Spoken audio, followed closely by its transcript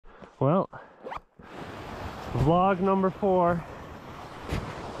Well, vlog number 4.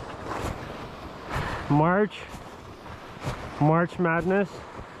 March Madness.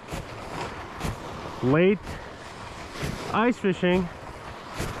 Late ice fishing.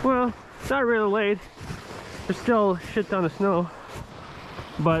 Well, it's not really late. There's still shit ton of snow,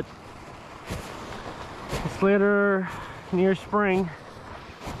 but it's later, near spring.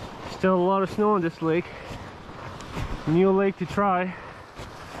 Still a lot of snow on this lake. New lake to try.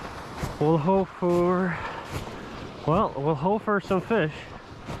 We'll hope for, well, we'll hope for some fish.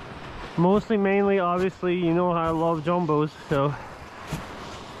 Mainly, obviously, you know how I love jumbos, so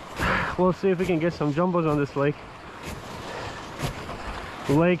we'll see if we can get some jumbos on this lake.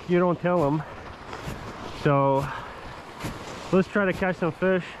 Lake, you don't tell them. So let's try to catch some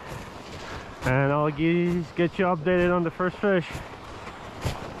fish, and I'll get you updated on the first fish.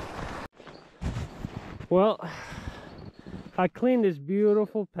 Well, I cleaned this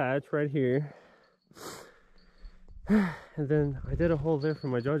beautiful patch right here, and then I did a hole there for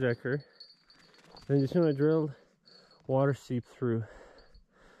my jaw jacker. Then just when I drilled, water seeped through.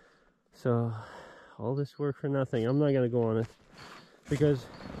 So all this work for nothing. I'm not gonna go on it because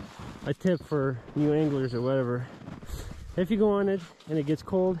I tip for new anglers or whatever. If you go on it and it gets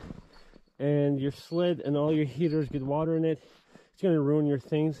cold and your sled and all your heaters get water in it, it's gonna ruin your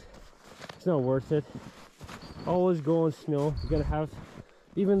things. It's not worth it. Always go on snow. You're gonna have,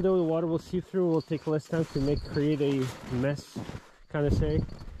 even though the water will seep through, it will take less time to create a mess, kind of say.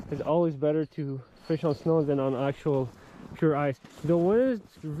 It's always better to fish on snow than on actual pure ice. Though when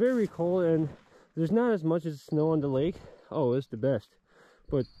it's very cold and there's not as much as snow on the lake, oh, it's the best.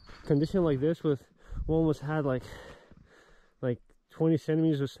 But condition like this, with we almost had like 20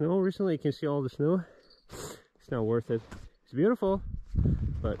 centimeters of snow recently, you can see all the snow. It's not worth it. It's beautiful,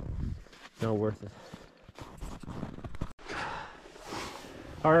 but not worth it.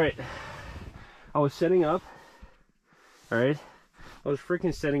 All right, I was setting up. All right, I was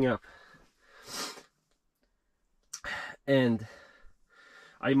freaking setting up, and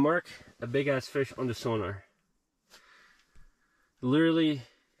I mark a big ass fish on the sonar. Literally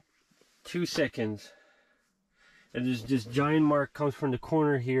 2 seconds, and this giant mark comes from the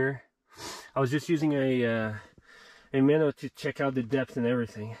corner here. I was just using a minnow to check out the depth and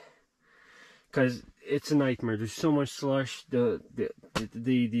everything, because it's a nightmare. There's so much slush. The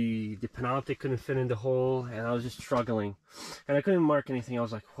panoptic couldn't fit in the hole, and I was just struggling, and I couldn't mark anything. I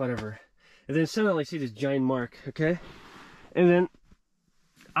was like, whatever. And then suddenly I see this giant mark, okay, and then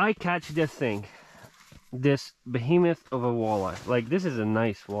I catch this thing, this behemoth of a walleye. Like, this is a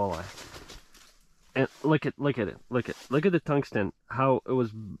nice walleye, and look at it, look at the tungsten, how it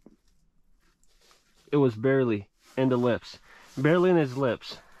was barely in the lips, barely in his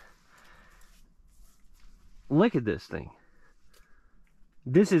lips. Look at this thing.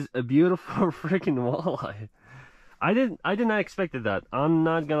 This is a beautiful freaking walleye. I did not expect that. I'm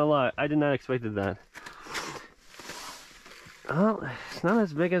not gonna lie, I did not expect that. Oh, it's not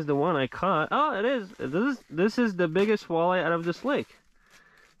as big as the one I caught. Oh, it is. This is the biggest walleye out of this lake.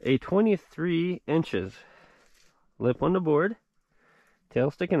 A 23 inches. Lip on the board.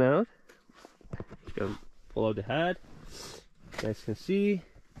 Tail sticking out. Just gotta pull out the head. You guys can see.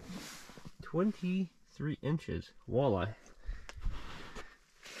 23 inches walleye.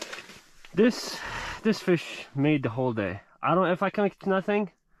 This fish made the whole day. I don't know if I can catch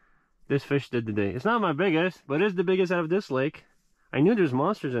nothing. This fish did the day. It's not my biggest, but it's the biggest out of this lake. I knew there's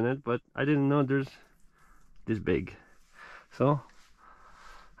monsters in it, but I didn't know there's this big. So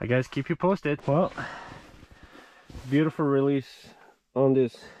I guys keep you posted. Well, beautiful release on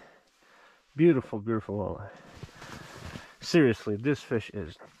this beautiful walleye. Seriously, this fish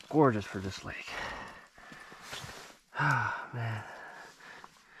is gorgeous for this lake. Ah, man,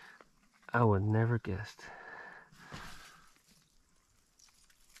 I would never guessed.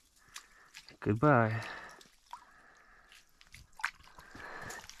 Goodbye.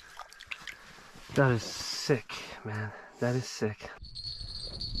 That is sick, man. That is sick.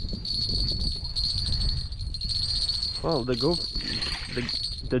 Well,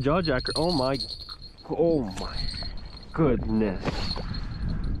 the jaw jacker. Oh my goodness.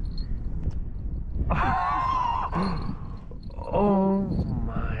 Oh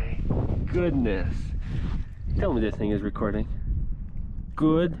my goodness. Tell me this thing is recording.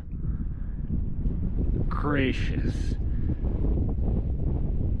 Good gracious.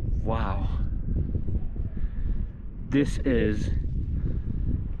 Wow. This is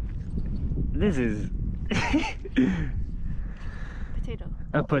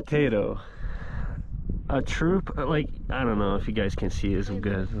a potato. A troop, like, I don't know if you guys can see this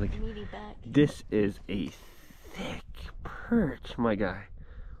good. Like, this is a thick perch, my guy.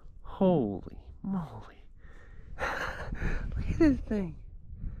 Holy moly. Look at this thing.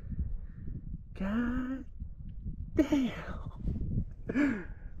 God damn.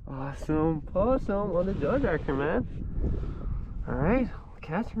 Awesome possum on the jaw jacker, man. Alright,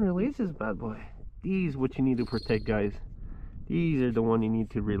 catch and release this bad boy. These what you need to protect, guys. These are the one you need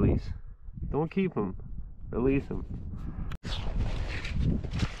to release. Don't keep them. Release them.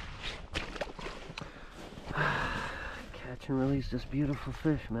 Catch and release this beautiful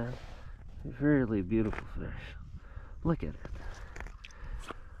fish, man. Really beautiful fish. Look at it.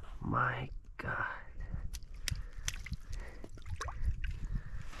 My God.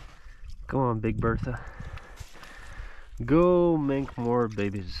 Go on, Big Bertha. Go make more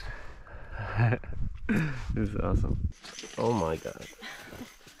babies. This is awesome. Oh my God.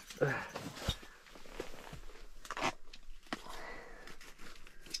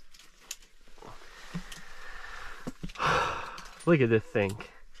 Look at this thing.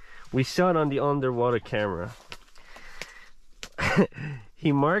 We saw it on the underwater camera.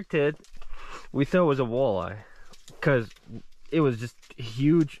 He marked it. We thought it was a walleye because it was just a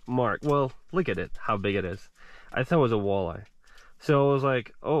huge mark. Well, look at it, how big it is. I thought it was a walleye. So I was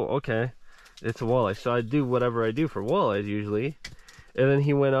like, oh, okay, it's a walleye. So I do whatever I do for walleyes usually. And then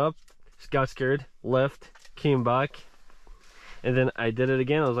he went up, got scared, left, came back. And then I did it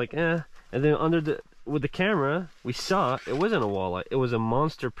again. I was like, eh. And then with the camera, we saw it wasn't a walleye. It was a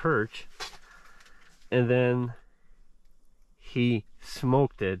monster perch. And then he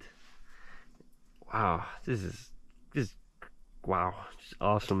smoked it. Wow, this is wow, just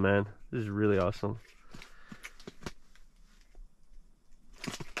awesome, man. This is really awesome.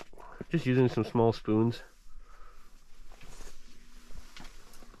 Just using some small spoons.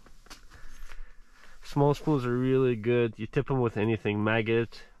 Small spoons are really good. You tip them with anything,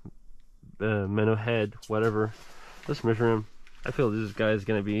 maggot, minnow head, whatever. Let's measure him. I feel this guy is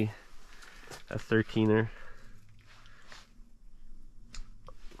gonna be a 13er.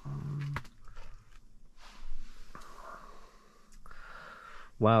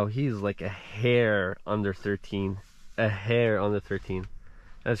 Wow, he's like a hair under 13. A hair under 13.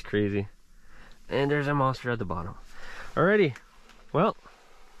 That's crazy. And there's a monster at the bottom. Alrighty, well,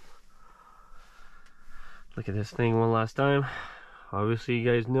 look at this thing one last time. Obviously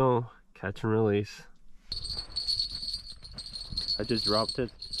you guys know, catch and release. I just dropped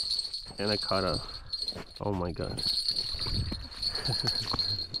it and I caught a, oh my God.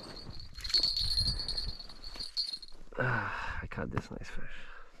 I caught this nice fish.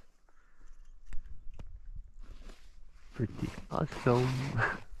 Pretty awesome.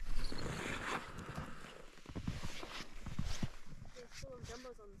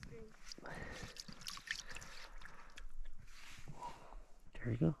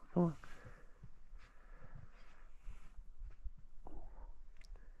 There you go. Come on.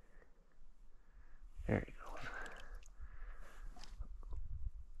 There he goes.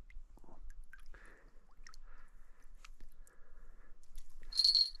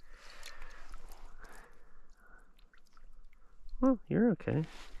 Well, you're okay.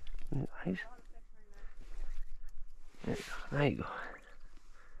 Nice. There you go. There you go.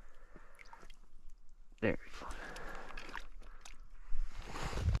 There we go.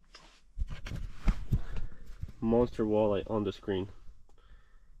 Monster walleye on the screen.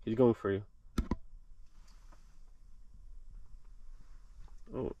 He's going for you.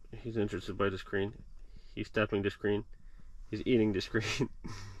 Oh, he's interested by the screen. He's tapping the screen. He's eating the screen.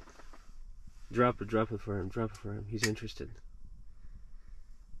 Drop it for him. Drop it for him. He's interested.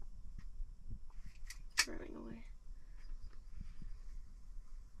 Running away.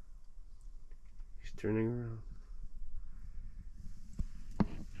 He's turning around.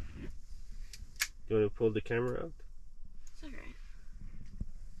 You want to pull the camera out? It's okay.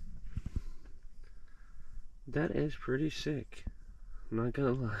 That is pretty sick. I'm not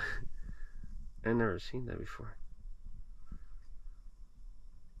gonna lie. I've never seen that before.